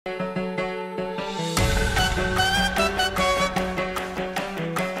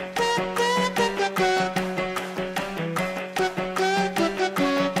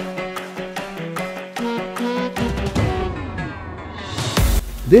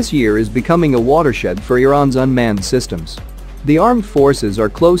This year is becoming a watershed for Iran's unmanned systems. The armed forces are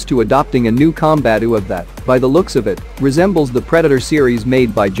close to adopting a new combat UAV that, by the looks of it, resembles the Predator series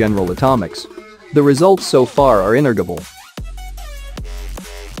made by General Atomics. The results so far are inarguable.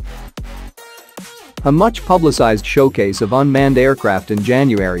 A much-publicized showcase of unmanned aircraft in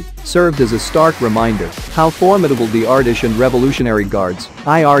January served as a stark reminder how formidable the Ardish and Revolutionary Guards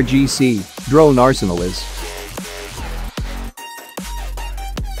 (IRGC) drone arsenal is.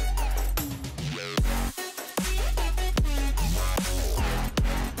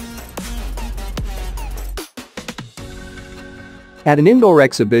 At an indoor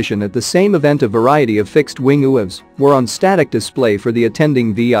exhibition at the same event, a variety of fixed-wing UAVs were on static display for the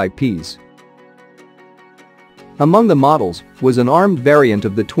attending VIPs. Among the models was an armed variant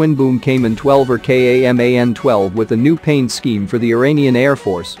of the twin-boom Cayman 12 or KAMAN-12 with a new paint scheme for the Iranian Air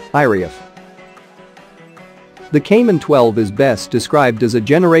Force, IRIAF. The Cayman 12 is best described as a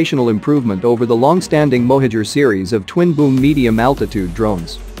generational improvement over the long-standing Mohajer series of twin-boom medium-altitude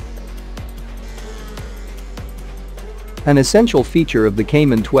drones. An essential feature of the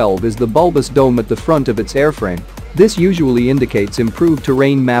Cayman 12 is the bulbous dome at the front of its airframe. This usually indicates improved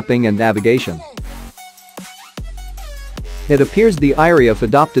terrain mapping and navigation. It appears the IRIAF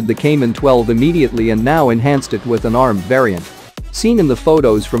adopted the Cayman 12 immediately and now enhanced it with an armed variant. Seen in the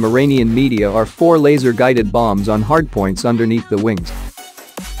photos from Iranian media are 4 laser-guided bombs on hardpoints underneath the wings.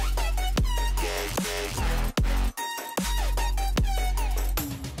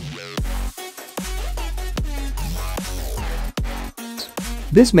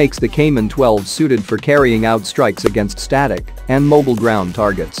 This makes the Cayman 12 suited for carrying out strikes against static and mobile ground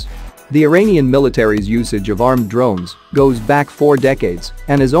targets. The Iranian military's usage of armed drones goes back 4 decades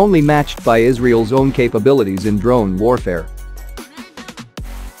and is only matched by Israel's own capabilities in drone warfare.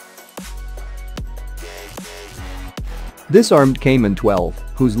 This armed Cayman 12,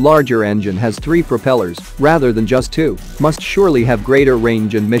 whose larger engine has 3 propellers rather than just 2, must surely have greater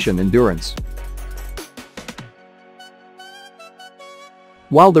range and mission endurance.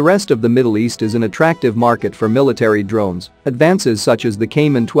 While the rest of the Middle East is an attractive market for military drones, advances such as the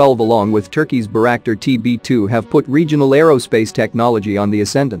Cayman 12 along with Turkey's Bayraktar TB2 have put regional aerospace technology on the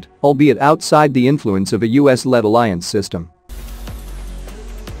ascendant, albeit outside the influence of a US-led alliance system.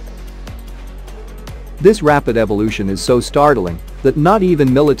 This rapid evolution is so startling that not even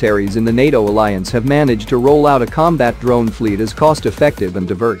militaries in the NATO alliance have managed to roll out a combat drone fleet as cost-effective and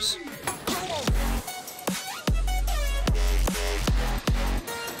diverse.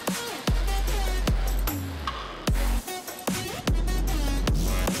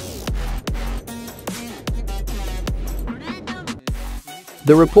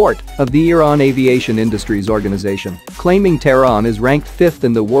 The report of the Iran Aviation Industries Organization, claiming Tehran is ranked 5th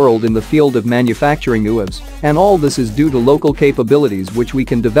in the world in the field of manufacturing UAVs, and all this is due to local capabilities which we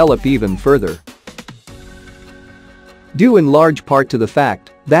can develop even further. Due in large part to the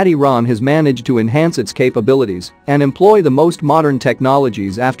fact that Iran has managed to enhance its capabilities and employ the most modern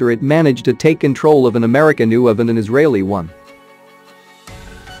technologies after it managed to take control of an American UAV and an Israeli one.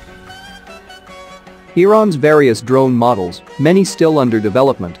 Iran's various drone models, many still under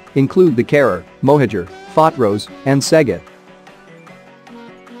development, include the Karar, Mohajer, Fatros, and Seget.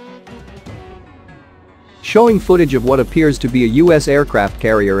 Showing footage of what appears to be a US aircraft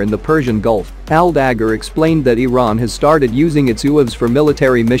carrier in the Persian Gulf, Al-Dagher explained that Iran has started using its UAVs for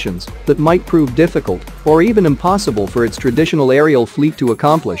military missions that might prove difficult or even impossible for its traditional aerial fleet to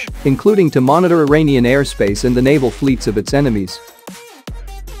accomplish, including to monitor Iranian airspace and the naval fleets of its enemies.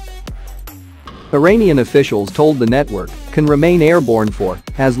 Iranian officials told the network can remain airborne for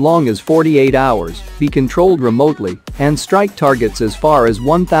as long as 48 hours, be controlled remotely, and strike targets as far as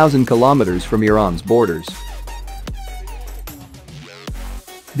 1,000 kilometers from Iran's borders.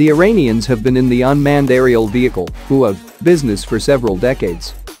 The Iranians have been in the unmanned aerial vehicle (UAV) business for several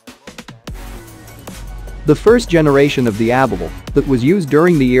decades. The first generation of the Ababal that was used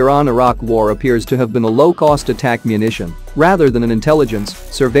during the Iran-Iraq War appears to have been a low-cost attack munition rather than an intelligence,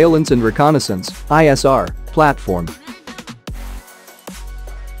 surveillance and reconnaissance (ISR) platform.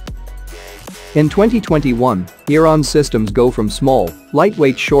 In 2021, Iran's systems go from small,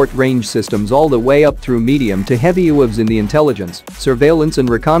 lightweight short-range systems all the way up through medium to heavy UAVs in the intelligence, surveillance and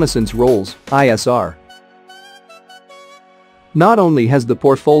reconnaissance roles (ISR). Not only has the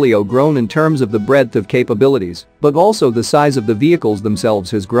portfolio grown in terms of the breadth of capabilities, but also the size of the vehicles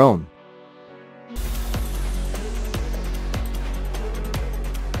themselves has grown.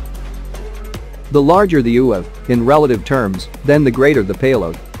 The larger the UAV, in relative terms, then the greater the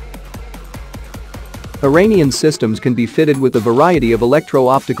payload. Iranian systems can be fitted with a variety of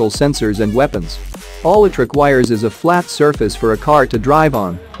electro-optical sensors and weapons. All it requires is a flat surface for a car to drive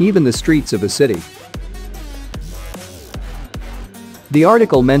on, even the streets of a city. The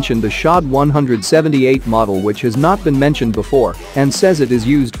article mentioned the Shad 178 model, which has not been mentioned before, and says it is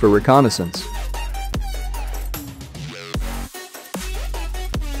used for reconnaissance.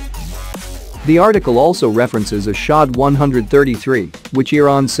 The article also references a Shad 133, which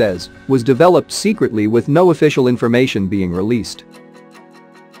Iran says was developed secretly with no official information being released.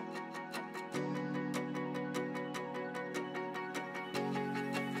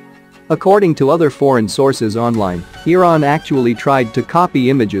 According to other foreign sources online, Iran actually tried to copy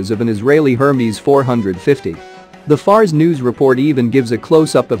images of an Israeli Hermes 450. The Fars news report even gives a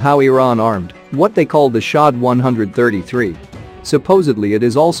close-up of how Iran armed what they call the Shad 133. Supposedly it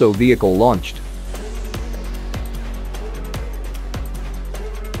is also vehicle-launched.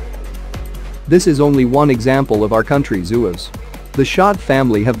 This is only one example of our country's UAVs. The Shad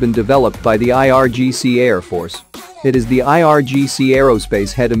family have been developed by the IRGC Air Force. It is the IRGC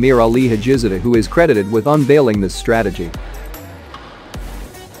Aerospace head Amir Ali Hajizadeh who is credited with unveiling this strategy.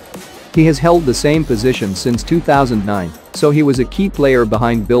 He has held the same position since 2009, so he was a key player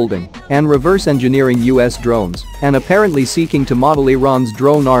behind building and reverse engineering US drones and apparently seeking to model Iran's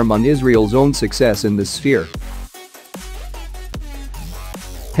drone arm on Israel's own success in this sphere.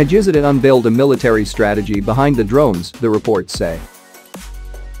 Hajizadeh unveiled a military strategy behind the drones, the reports say.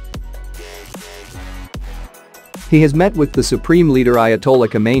 He has met with the supreme leader Ayatollah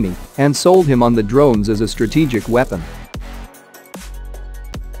Khamenei and sold him on the drones as a strategic weapon.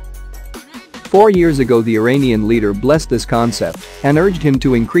 4 years ago, the Iranian leader blessed this concept and urged him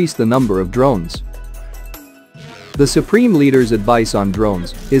to increase the number of drones. The supreme leader's advice on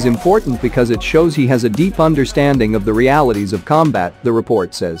drones is important because it shows he has a deep understanding of the realities of combat, the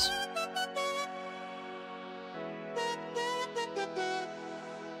report says.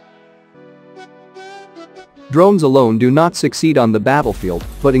 Drones alone do not succeed on the battlefield,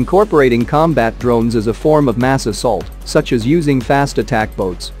 but incorporating combat drones as a form of mass assault, such as using fast attack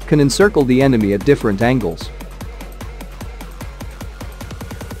boats, can encircle the enemy at different angles.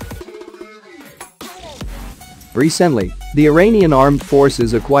 Recently, the Iranian armed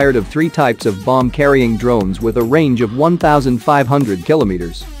forces acquired of 3 types of bomb-carrying drones with a range of 1,500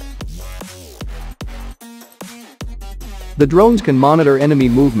 kilometers. The drones can monitor enemy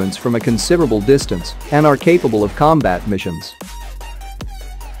movements from a considerable distance and are capable of combat missions.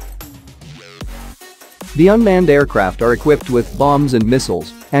 The unmanned aircraft are equipped with bombs and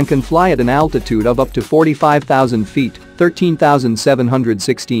missiles and can fly at an altitude of up to 45,000 feet,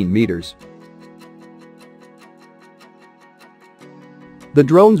 13,716 meters. The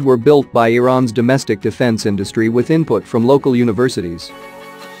drones were built by Iran's domestic defense industry with input from local universities.